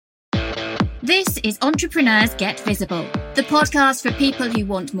This is Entrepreneurs Get Visible, the podcast for people who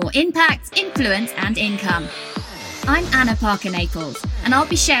want more impact, influence, and income. I'm Anna Parker Naples, and I'll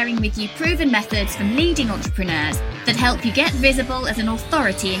be sharing with you proven methods from leading entrepreneurs that help you get visible as an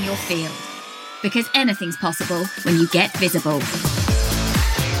authority in your field. Because anything's possible when you get visible.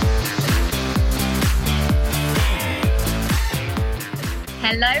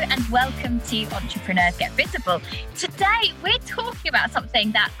 Hello and welcome to Entrepreneurs Get Visible. Today we're talking about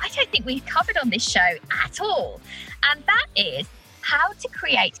something that I don't think we've covered on this show at all, and that is how to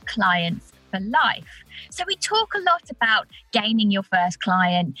create clients for life. So we talk a lot about gaining your first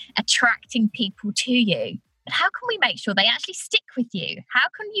client, attracting people to you. But how can we make sure they actually stick with you? How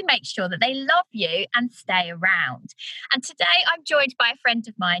can you make sure that they love you and stay around? And today I'm joined by a friend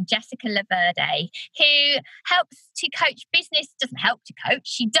of mine, Jessica Laverde, who helps to coach doesn't help to coach,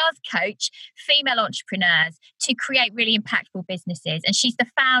 she does coach female entrepreneurs to create really impactful businesses. And she's the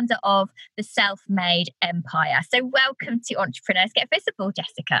founder of the Self-Made Empire. So welcome to Entrepreneurs Get Visible,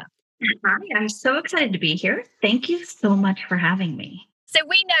 Jessica. Hi, I'm so excited to be here. Thank you so much for having me. So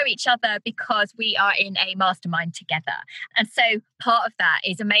we know each other because we are in a mastermind together. And so part of that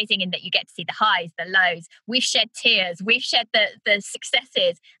is amazing in that you get to see the highs, the lows. We've shed tears, we've shed the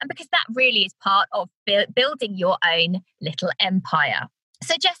successes. And because that really is part of building your own little empire.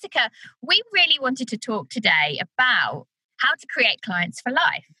 So Jessica, we really wanted to talk today about how to create clients for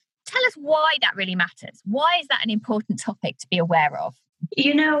life. Tell us why that really matters. Why is that an important topic to be aware of?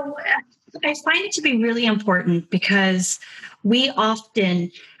 You know, I find it to be really important because we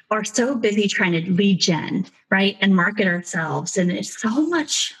often are so busy trying to lead gen, right? And market ourselves. And it's so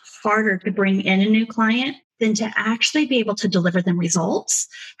much harder to bring in a new client than to actually be able to deliver them results,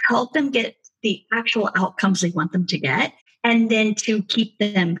 help them get the actual outcomes we want them to get, and then to keep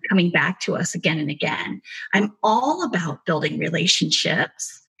them coming back to us again and again. I'm all about building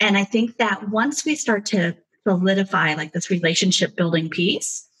relationships. And I think that once we start to solidify like this relationship building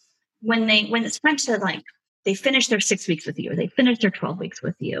piece, when it's time to they finish their 6 weeks with you, they finish their 12 weeks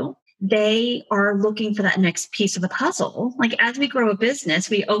with you, they are looking for that next piece of the puzzle. Like as we grow a business,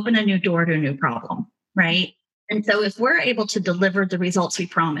 we open a new door to a new problem, right? And so if we're able to deliver the results we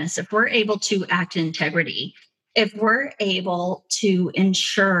promise, if we're able to act in integrity, if we're able to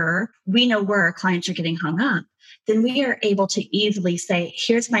ensure we know where our clients are getting hung up, then we are able to easily say,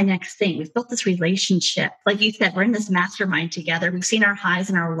 here's my next thing. We've built this relationship. Like you said, we're in this mastermind together. We've seen our highs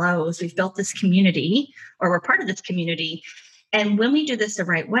and our lows. We've built this community, or we're part of this community. And when we do this the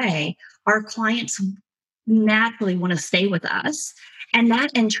right way, our clients naturally want to stay with us. And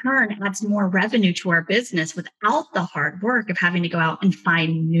that in turn adds more revenue to our business without the hard work of having to go out and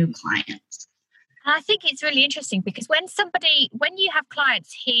find new clients. I think it's really interesting because when you have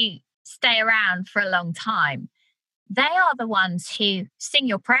clients who stay around for a long time, they are the ones who sing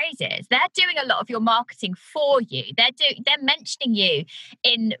your praises. They're doing a lot of your marketing for you. They're mentioning you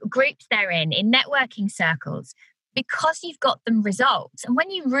in groups they're in networking circles, because you've got them results. And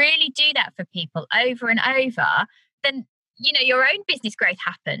when you really do that for people over and over, then your own business growth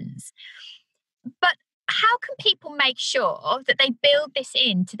happens. But how can people make sure that they build this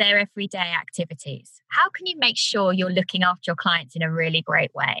into their everyday activities? How can you make sure you're looking after your clients in a really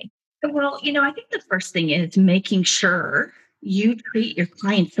great way? Well, I think the first thing is making sure you treat your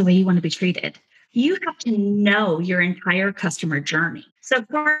clients the way you want to be treated. You have to know your entire customer journey. So,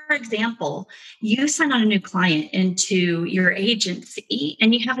 for example, you sign on a new client into your agency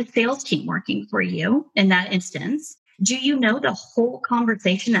and you have a sales team working for you in that instance. Do you know the whole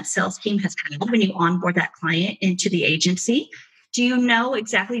conversation that sales team has had when you onboard that client into the agency? Do you know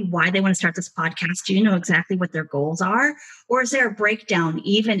exactly why they want to start this podcast? Do you know exactly what their goals are? Or is there a breakdown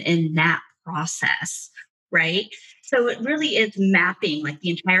even in that process, right? So it really is mapping like the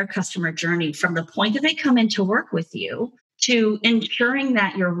entire customer journey from the point that they come in to work with you to ensuring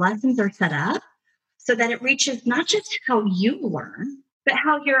that your lessons are set up so that it reaches not just how you learn, but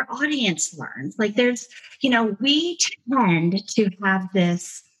how your audience learns. Like we tend to have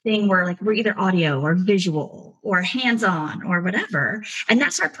this thing where like we're either audio or visual or hands-on or whatever. And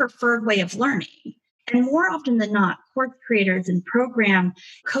that's our preferred way of learning. And more often than not, course creators and program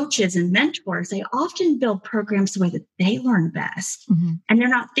coaches and mentors, they often build programs the way that they learn best. Mm-hmm. And they're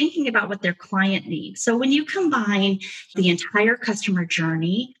not thinking about what their client needs. So when you combine the entire customer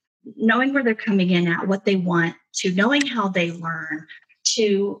journey, knowing where they're coming in at, what they want, to knowing how they learn,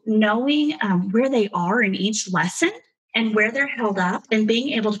 to knowing where they are in each lesson, and where they're held up, and being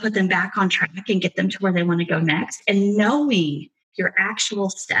able to put them back on track and get them to where they want to go next, and knowing your actual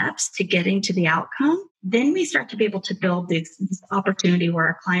steps to getting to the outcome, then we start to be able to build this opportunity where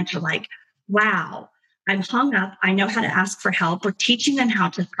our clients are like, wow, I'm hung up. I know how to ask for help. We're teaching them how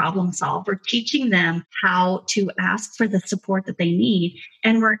to problem solve. We're teaching them how to ask for the support that they need.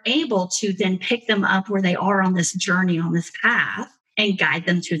 And we're able to then pick them up where they are on this journey, on this path, and guide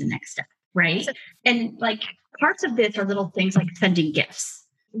them through the next step. Right. And like parts of this are little things like sending gifts.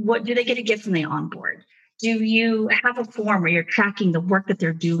 What do they get a gift when they onboard? Do you have a form where you're tracking the work that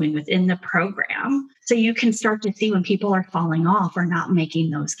they're doing within the program so you can start to see when people are falling off or not making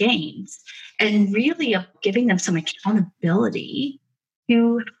those gains? And really giving them some accountability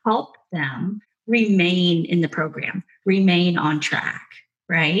to help them remain in the program, remain on track,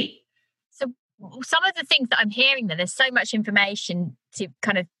 right? So some of the things that I'm hearing there's so much information to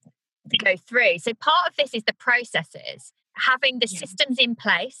kind of go through. So part of this is the processes, having the systems in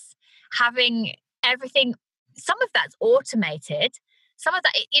place, having everything. Some of that's automated. Some of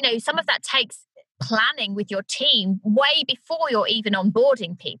that takes planning with your team way before you're even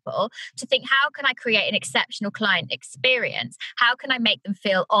onboarding people to think, how can I create an exceptional client experience? How can I make them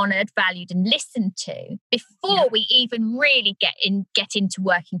feel honored, valued, and listened to before we even really get into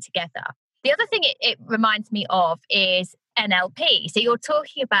working together? The other thing it reminds me of is NLP. So you're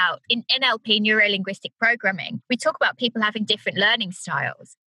talking about in NLP, neuro-linguistic programming, we talk about people having different learning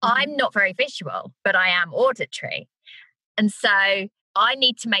styles. I'm not very visual, but I am auditory. And so I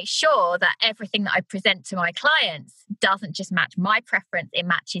need to make sure that everything that I present to my clients doesn't just match my preference, it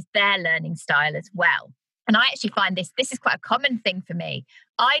matches their learning style as well. And I actually find this is quite a common thing for me.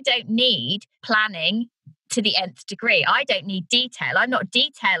 I don't need planning to the nth degree. I don't need detail. I'm not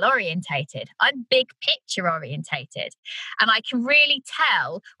detail orientated. I'm big picture orientated. And I can really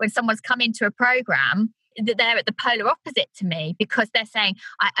tell when someone's come into a program that they're at the polar opposite to me, because they're saying,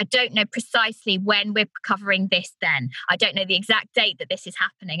 I don't know precisely when we're covering this then. I don't know the exact date that this is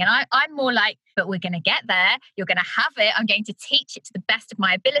happening. And I'm more like, but we're going to get there. You're going to have it. I'm going to teach it to the best of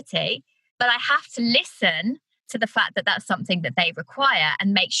my ability. But I have to listen to the fact that that's something that they require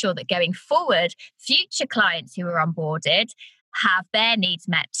and make sure that going forward, future clients who are onboarded have their needs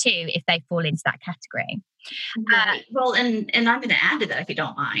met too if they fall into that category. Well, and I'm going to add to that if you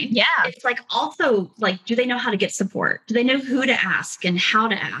don't mind. Yeah. It's like also like, do they know how to get support? Do they know who to ask and how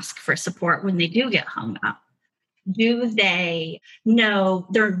to ask for support when they do get hung up? Do they know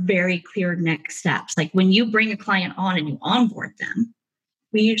their very clear next steps? Like when you bring a client on and you onboard them,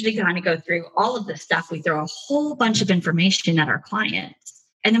 we usually kind of go through all of this stuff. We throw a whole bunch of information at our clients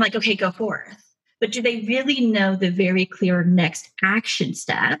and they're like, okay, go forth. But do they really know the very clear next action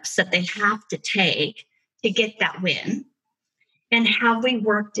steps that they have to take to get that win? And have we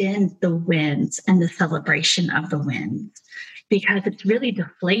worked in the wins and the celebration of the wins? Because it's really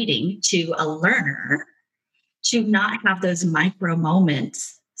deflating to a learner to not have those micro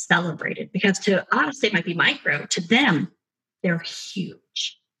moments celebrated. Because to us, they might be micro. To them, they're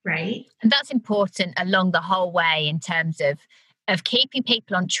huge, right? And that's important along the whole way in terms of keeping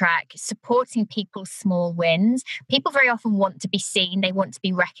people on track, supporting people's small wins. People very often want to be seen, they want to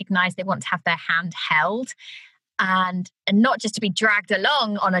be recognized, they want to have their hand held, and not just to be dragged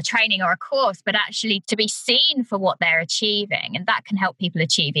along on a training or a course, but actually to be seen for what they're achieving. And that can help people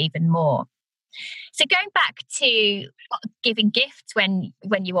achieve even more. So going back to giving gifts when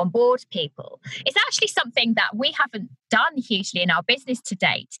you onboard people, it's actually something that we haven't done hugely in our business to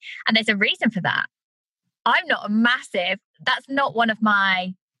date. And there's a reason for that. I'm not that's not one of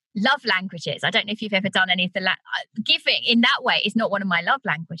my love languages. I don't know if you've ever done any of the giving in that way is not one of my love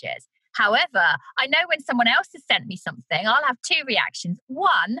languages. However, I know when someone else has sent me something, I'll have two reactions.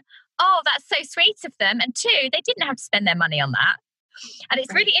 One, oh, that's so sweet of them. And two, they didn't have to spend their money on that. And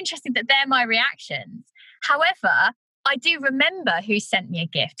it's really interesting that they're my reactions. However, I do remember who sent me a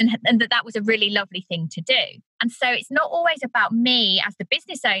gift and that was a really lovely thing to do. And so it's not always about me as the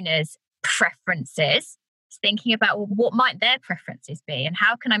business owner's preferences. It's thinking about what might their preferences be and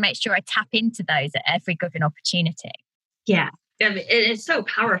how can I make sure I tap into those at every given opportunity. Yeah. It's so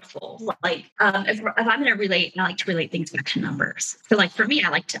powerful. Like if I'm going to relate, I like to relate things back to numbers. So like for me,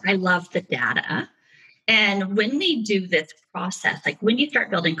 I love the data. And when we do this process, like when you start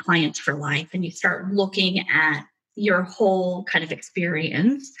building clients for life and you start looking at your whole kind of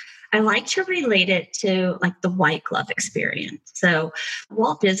experience, I like to relate it to like the white glove experience. So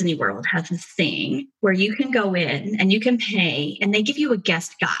Walt Disney World has this thing where you can go in and you can pay and they give you a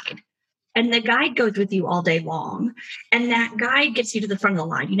guest guide. And the guide goes with you all day long. And that guide gets you to the front of the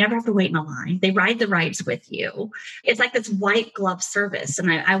line. You never have to wait in a line. They ride the rides with you. It's like this white glove service. And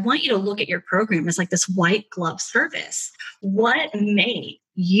I want you to look at your program as like this white glove service. What made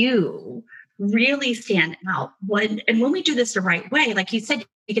you really stand out? When we do this the right way, like you said,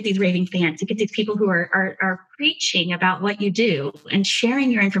 you get these raving fans, you get these people who are preaching about what you do and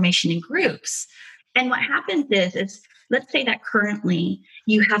sharing your information in groups. And what happens is let's say that currently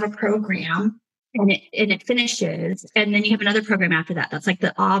you have a program and it finishes, and then you have another program after that. That's like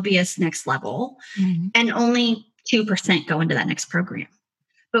the obvious next level. And only 2% go into that next program.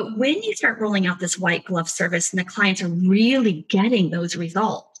 But when you start rolling out this white glove service and the clients are really getting those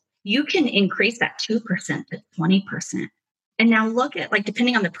results, you can increase that 2% to 20%. And now look at, like,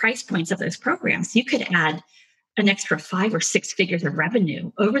 depending on the price points of those programs, you could add an extra 5 or 6 figures of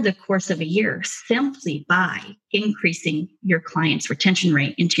revenue over the course of a year simply by increasing your client's retention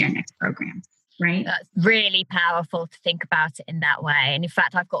rate into your next program. Right. That's really powerful to think about it in that way. And in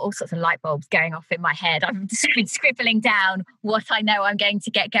fact, I've got all sorts of light bulbs going off in my head. I've just been scribbling down what I know I'm going to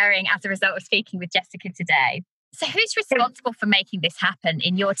get going as a result of speaking with Jessica today. So who's responsible for making this happen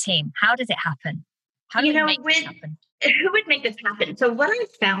in your team? How does it happen? How do we make this happen? Who would make this happen? So what I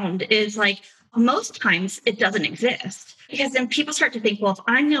found is, like, most times it doesn't exist, because then people start to think, well, if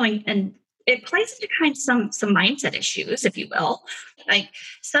I'm going, and it plays into kind of some mindset issues, if you will. Like,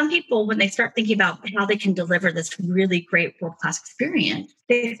 some people, when they start thinking about how they can deliver this really great world-class experience,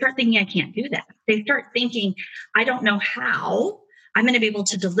 they start thinking, I can't do that. They start thinking, I don't know how I'm going to be able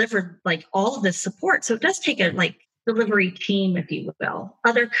to deliver like all of this support. So it does take a delivery team, if you will,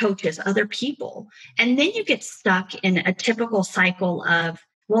 other coaches, other people. And then you get stuck in a typical cycle of,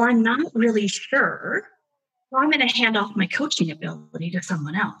 well, I'm not really sure. Well, I'm going to hand off my coaching ability to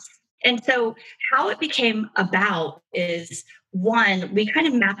someone else. And so how it became about is, one, we kind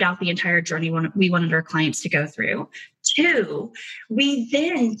of mapped out the entire journey we wanted our clients to go through. Two, we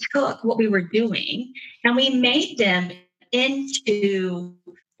then took what we were doing and we made them into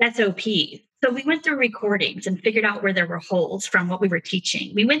SOPs. So we went through recordings and figured out where there were holes from what we were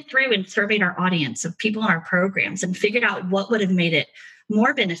teaching. We went through and surveyed our audience of people in our programs and figured out what would have made it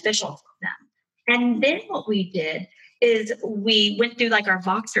more beneficial for them. And then what we did is we went through like our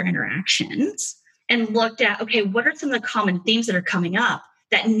Voxer interactions and looked at, okay, what are some of the common themes that are coming up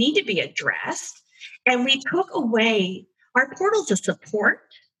that need to be addressed? And we took away our portals of support,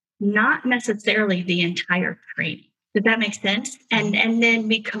 not necessarily the entire training. Does that make sense? And then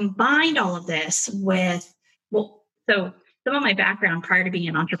we combined all of this with, so some of my background prior to being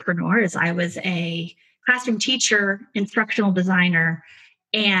an entrepreneur is I was a classroom teacher, instructional designer,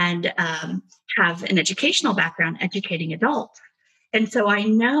 and have an educational background educating adults. And so I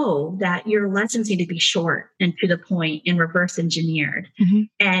know that your lessons need to be short and to the point and reverse engineered. Mm-hmm.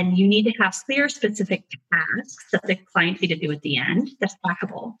 And you need to have clear, specific tasks that the clients need to do at the end that's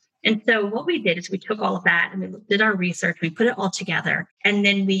trackable. And so what we did is we took all of that and we did our research, we put it all together, and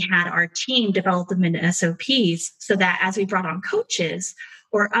then we had our team develop them into SOPs so that as we brought on coaches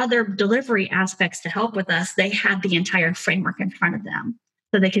or other delivery aspects to help with us, they had the entire framework in front of them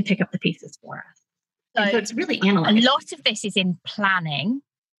so they could pick up the pieces for us. So it's really analyzed. A lot of this is in planning.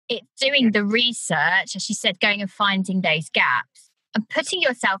 It's doing the research, as you said, going and finding those gaps and putting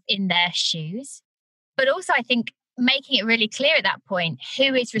yourself in their shoes. But also, I think, making it really clear at that point,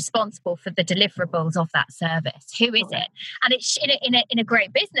 who is responsible for the deliverables of that service? Who is it? And it's in a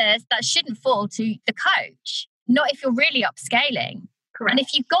great business, that shouldn't fall to the coach, not if you're really upscaling. Correct. And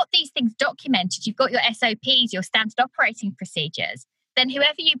if you've got these things documented, you've got your SOPs, your standard operating procedures, then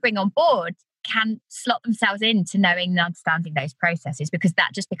whoever you bring on board can slot themselves into knowing and understanding those processes, because that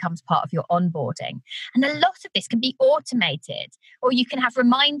just becomes part of your onboarding. And a lot of this can be automated, or you can have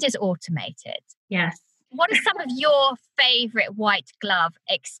reminders automated. Yes. What are some of your favorite white glove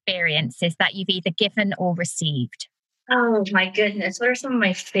experiences that you've either given or received? Oh my goodness. What are some of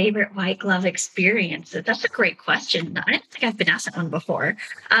my favorite white glove experiences? That's a great question. I don't think I've been asked that one before.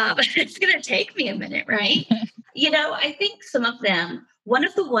 It's going to take me a minute, right? I think some of them, one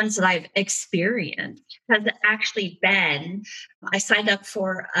of the ones that I've experienced has actually been, I signed up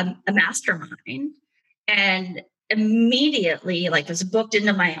for a mastermind, and immediately, was booked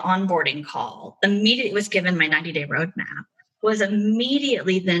into my onboarding call, immediately was given my 90-day roadmap, was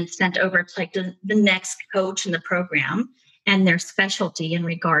immediately then sent over to the next coach in the program and their specialty in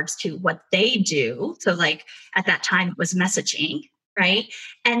regards to what they do. So at that time it was messaging, right?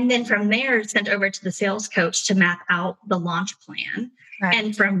 And then from there sent over to the sales coach to map out the launch plan. Right.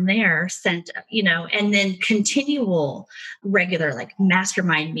 And from there sent, and then continual regular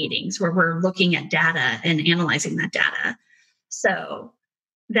mastermind meetings where we're looking at data and analyzing that data. So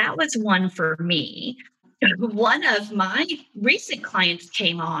that was one for me. One of my recent clients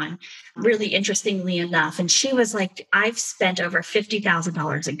came on, really interestingly enough, and she was like, I've spent over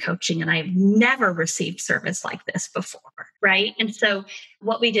 $50,000 in coaching and I've never received service like this before, right? And so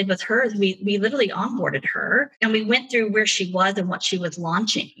what we did with her is we literally onboarded her and we went through where she was and what she was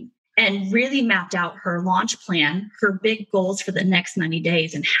launching. and really mapped out her launch plan, her big goals for the next 90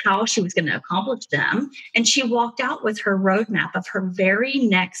 days and how she was going to accomplish them. And she walked out with her roadmap of her very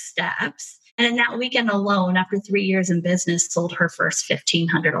next steps. And in that weekend alone, after 3 years in business, sold her first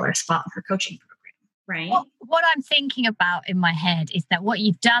 $1,500 spot in her coaching program. Right. What I'm thinking about in my head is that what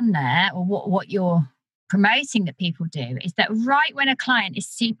you've done there, or what you're promoting that people do, is that right when a client is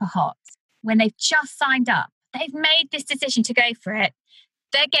super hot, when they've just signed up, they've made this decision to go for it,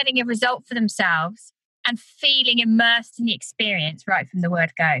 they're getting a result for themselves and feeling immersed in the experience right from the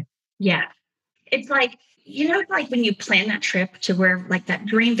word go. Yeah. It's like, like when you plan that trip to where, like that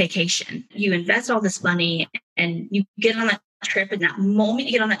dream vacation, you invest all this money and you get on that trip, and that moment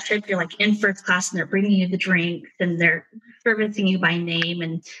you get on that trip, you're like in first class and they're bringing you the drinks and they're servicing you by name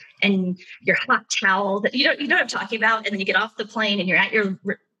and your hot towel that you know what I'm talking about. And then you get off the plane and you're at your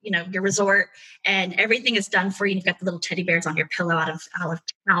resort and everything is done for you. You've got the little teddy bears on your pillow out of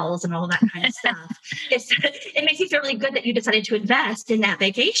towels and all that kind of stuff. It makes you feel really good that you decided to invest in that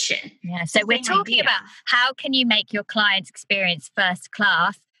vacation. Yeah. So we're talking about how can you make your client's experience first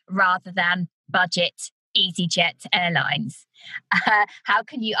class rather than budget EasyJet airlines. How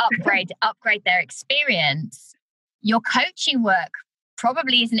can you upgrade their experience? Your coaching work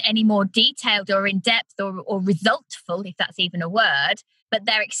probably isn't any more detailed or in depth or resultful, if that's even a word, but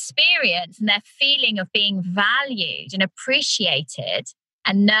their experience and their feeling of being valued and appreciated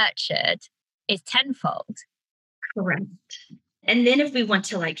and nurtured is tenfold. Correct. And then if we want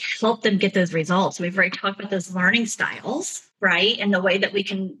to help them get those results, we've already talked about those learning styles, right? And the way that we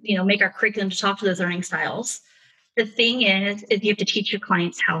can, make our curriculum to talk to those learning styles. The thing is you have to teach your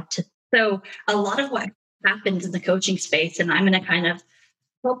clients how to. So a lot of what happens in the coaching space, and I'm going to kind of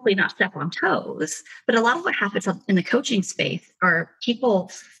hopefully not step on toes, but a lot of what happens in the coaching space are people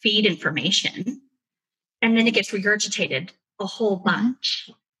feed information and then it gets regurgitated a whole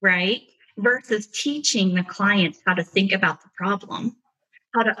bunch, right? Versus teaching the clients how to think about the problem,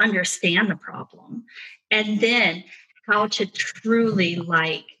 how to understand the problem, and then how to truly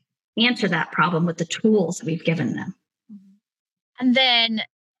answer that problem with the tools we've given them. And then,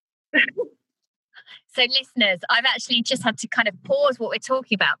 so listeners, I've actually just had to kind of pause what we're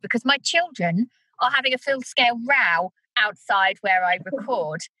talking about because my children are having a full-scale row outside where I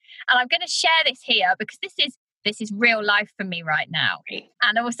record. And I'm going to share this here because this is real life for me right now.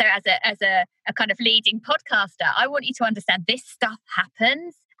 And also as a kind of leading podcaster, I want you to understand this stuff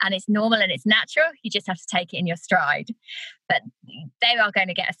happens and it's normal and it's natural. You just have to take it in your stride. But they are going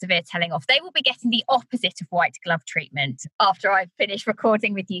to get a severe telling off. They will be getting the opposite of white glove treatment after I finish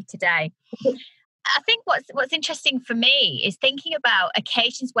recording with you today. I think what's interesting for me is thinking about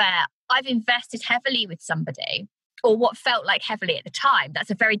occasions where I've invested heavily with somebody or what felt like heavily at the time.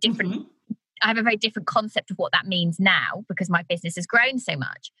 That's a very different I have a very different concept of what that means now because my business has grown so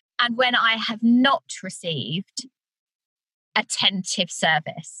much. And when I have not received attentive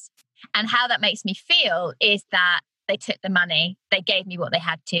service, and how that makes me feel is that they took the money, they gave me what they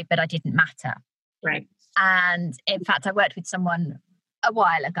had to, but I didn't matter. Right. And in fact, I worked with someone a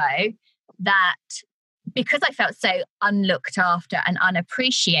while ago that because I felt so unlooked after and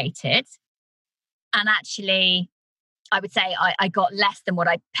unappreciated, and actually I would say I got less than what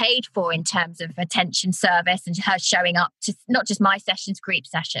I paid for in terms of attention service and her showing up to not just my sessions, group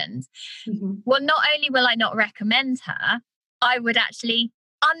sessions. Mm-hmm. Well, not only will I not recommend her, I would actually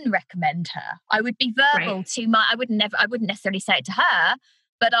unrecommend her. I would be verbal to I wouldn't necessarily say it to her,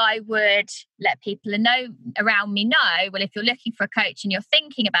 but I would let people around me know, well, if you're looking for a coach and you're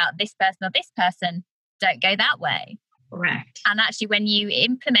thinking about this person or this person, don't go that way. Correct. And actually, when you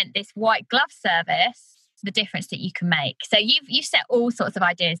implement this white glove service, the difference that you can make. So you've set all sorts of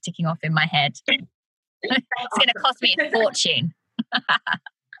ideas ticking off in my head. It's going to cost me a fortune. I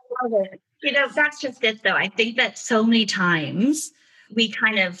love it. That's just it though. I think that so many times we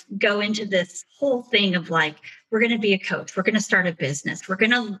kind of go into this whole thing of we're going to be a coach. We're going to start a business. We're going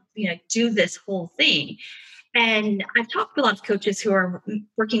to, do this whole thing. And I've talked to a lot of coaches who are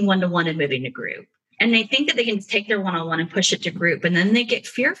working one-to-one and moving to group. And they think that they can take their one-on-one and push it to group. And then they get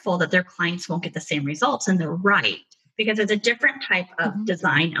fearful that their clients won't get the same results. And they're right, because there's a different type of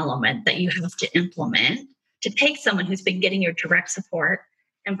design element that you have to implement to take someone who's been getting your direct support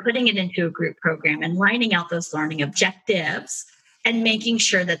and putting it into a group program and lining out those learning objectives and making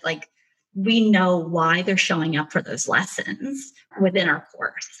sure that we know why they're showing up for those lessons within our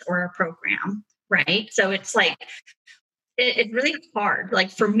course or our program. Right. So it's it's really hard,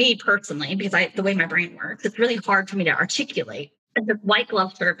 for me personally, because the way my brain works, it's really hard for me to articulate the white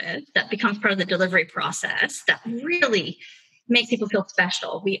glove service that becomes part of the delivery process that really make people feel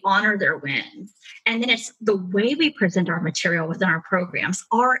special. We honor their wins. And then it's the way we present our material within our programs,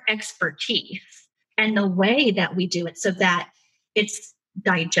 our expertise, and the way that we do it so that it's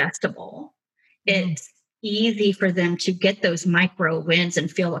digestible. It's easy for them to get those micro wins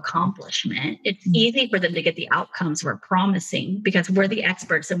and feel accomplishment. It's easy for them to get the outcomes we're promising because we're the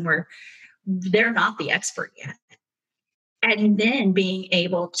experts and they're not the expert yet. And then being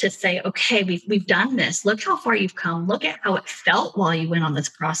able to say, okay, we've done this. Look how far you've come. Look at how it felt while you went on this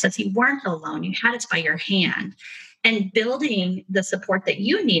process. You weren't alone. You had it by your hand. And building the support that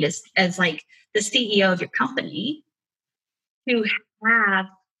you need as like the CEO of your company to have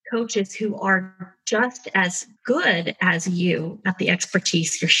coaches who are just as good as you at the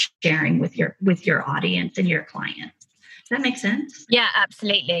expertise you're sharing with your audience and your clients. Does that make sense? Yeah,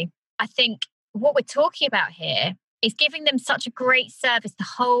 absolutely. I think what we're talking about here is giving them such a great service the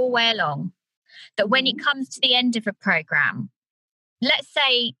whole way along that when it comes to the end of a program, let's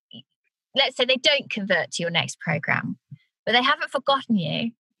say they don't convert to your next program, but they haven't forgotten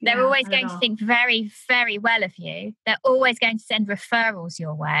you. They're always going to think very, very well of you. They're always going to send referrals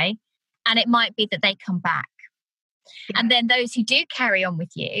your way. And it might be that they come back. Yeah. And then those who do carry on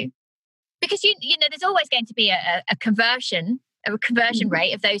with you, because you know, there's always going to be a conversion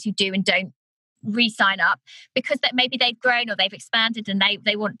rate of those who do and don't re-sign up because that maybe they've grown or they've expanded and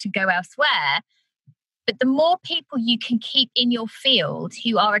they want to go elsewhere. But the more people you can keep in your field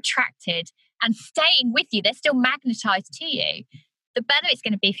who are attracted and staying with you, they're still magnetized to you, the better it's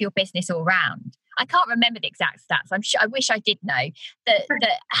going to be for your business all round. I can't remember the exact stats. I wish I did know that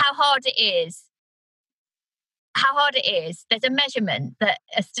how hard it is. There's a measurement,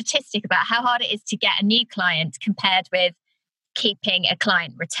 a statistic about how hard it is to get a new client compared with keeping a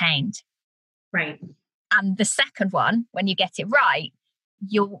client retained. Right. And the second one, when you get it right,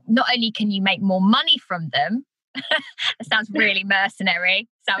 you'll not only can you make more money from them. It sounds really mercenary.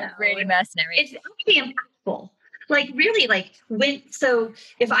 It's actually impactful. Like really, like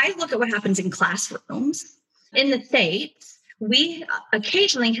if I look at what happens in classrooms in the States, we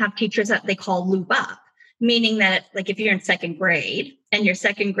occasionally have teachers that they call loop up, meaning that like if you're in second grade and your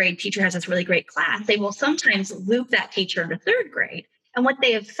second grade teacher has this really great class, they will sometimes loop that teacher into third grade. And what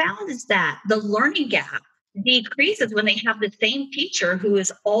they have found is that the learning gap decreases when they have the same teacher who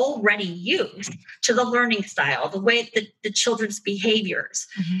is already used to the learning style, the way the children's behaviors.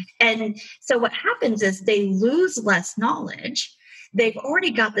 Mm-hmm. And so what happens is they lose less knowledge. They've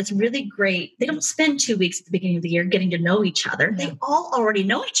already got this really great, they don't spend 2 weeks at the beginning of the year getting to know each other. Yeah. They all already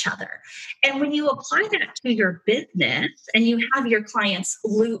know each other. And when you apply that to your business and you have your clients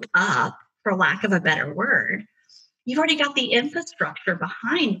loop up, for lack of a better word, you've already got the infrastructure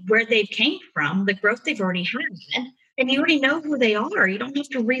behind where they came from, the growth they've already had, and you already know who they are. You don't have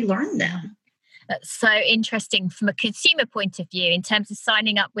to relearn them. That's so interesting from a consumer point of view. In terms of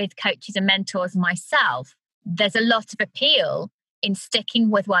signing up with coaches and mentors myself, there's a lot of appeal in sticking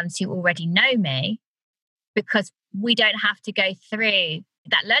with ones who already know me because we don't have to go through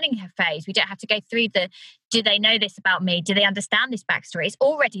that learning phase. We don't have to go through do they know this about me? Do they understand this backstory? It's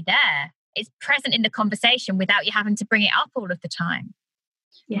already there. It's present in the conversation without you having to bring it up all of the time.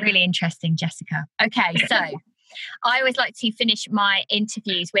 Yeah. Really interesting, Jessica. Okay, so I always like to finish my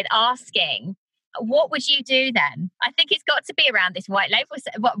interviews with asking, what would you do then? I think it's got to be around this white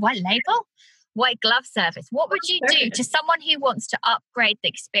glove service. What would you do to someone who wants to upgrade the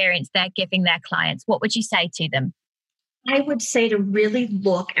experience they're giving their clients? What would you say to them? I would say to really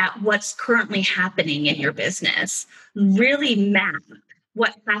look at what's currently happening in your business, really map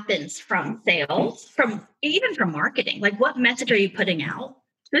what happens from sales, from marketing, like what message are you putting out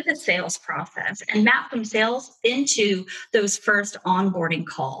through the sales process and map from sales into those first onboarding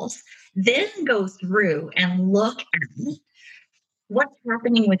calls. Then go through and look at what's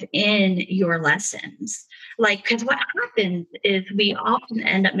happening within your lessons. Like, because what happens is we often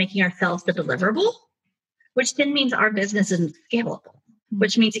end up making ourselves the deliverable, which then means our business isn't scalable,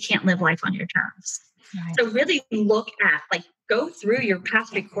 which means you can't live life on your terms. Right. So really look at, go through your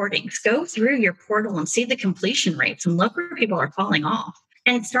past recordings, go through your portal and see the completion rates and look where people are falling off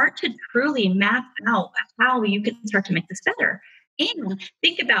and start to truly map out how you can start to make this better. And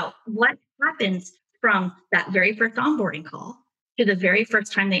think about what happens from that very first onboarding call to the very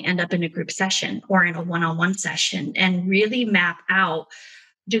first time they end up in a group session or in a one-on-one session, and really map out,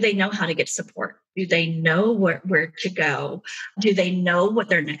 do they know how to get support? Do they know where to go? Do they know what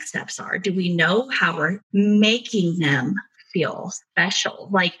their next steps are? Do we know how we're making them feel special?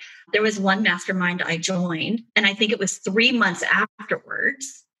 Like, there was one mastermind I joined, and I think it was 3 months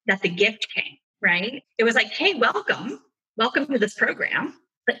afterwards that the gift came, right? It was like, hey, welcome to this program.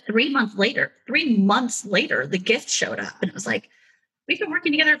 But 3 months later, the gift showed up. And it was like, we've been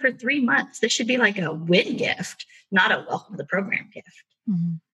working together for 3 months. This should be like a win gift, not a welcome to the program gift.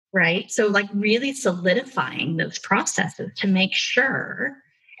 Mm-hmm. Right. So like really solidifying those processes to make sure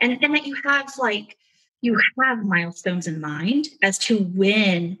and that you have milestones in mind as to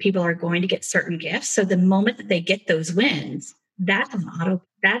when people are going to get certain gifts. So the moment that they get those wins, that's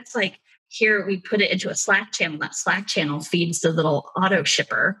like, here we put it into a Slack channel. That Slack channel feeds the little auto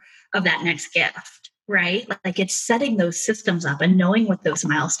shipper of that next gift, right? Like it's setting those systems up and knowing what those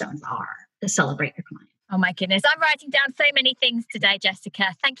milestones are to celebrate your client. Oh my goodness. I'm writing down so many things today,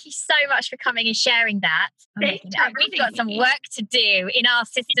 Jessica. Thank you so much for coming and sharing that. We've got some work to do in our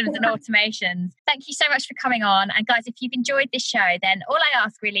systems and automations. Thank you so much for coming on. And guys, if you've enjoyed this show, then all I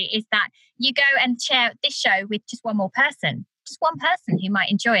ask really is that you go and share this show with just one more person, who might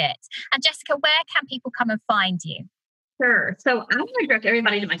enjoy it. And Jessica, where can people come and find you? Sure. So I'm going to direct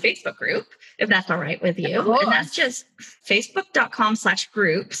everybody to my Facebook group, if that's all right with you. And that's just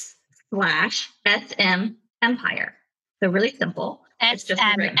facebook.com/groups/SM Empire. So really simple. S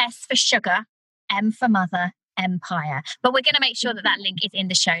for sugar, M for mother, Empire. But we're going to make sure that link is in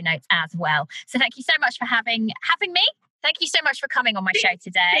the show notes as well. So thank you so much for having me. Thank you so much for coming on my show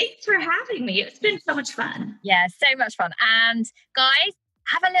today. Thanks for having me. It's been so much fun. Yeah, so much fun. And guys,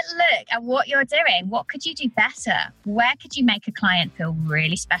 have a little look at what you're doing. What could you do better? Where could you make a client feel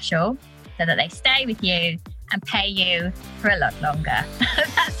really special so that they stay with you and pay you for a lot longer?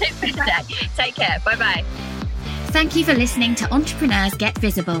 That's it for today. Take care. Bye-bye. Thank you for listening to Entrepreneurs Get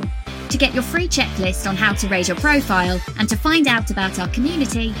Visible. To get your free checklist on how to raise your profile and to find out about our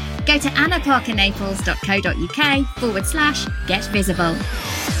community, go to annaparkernaples.co.uk/get visible.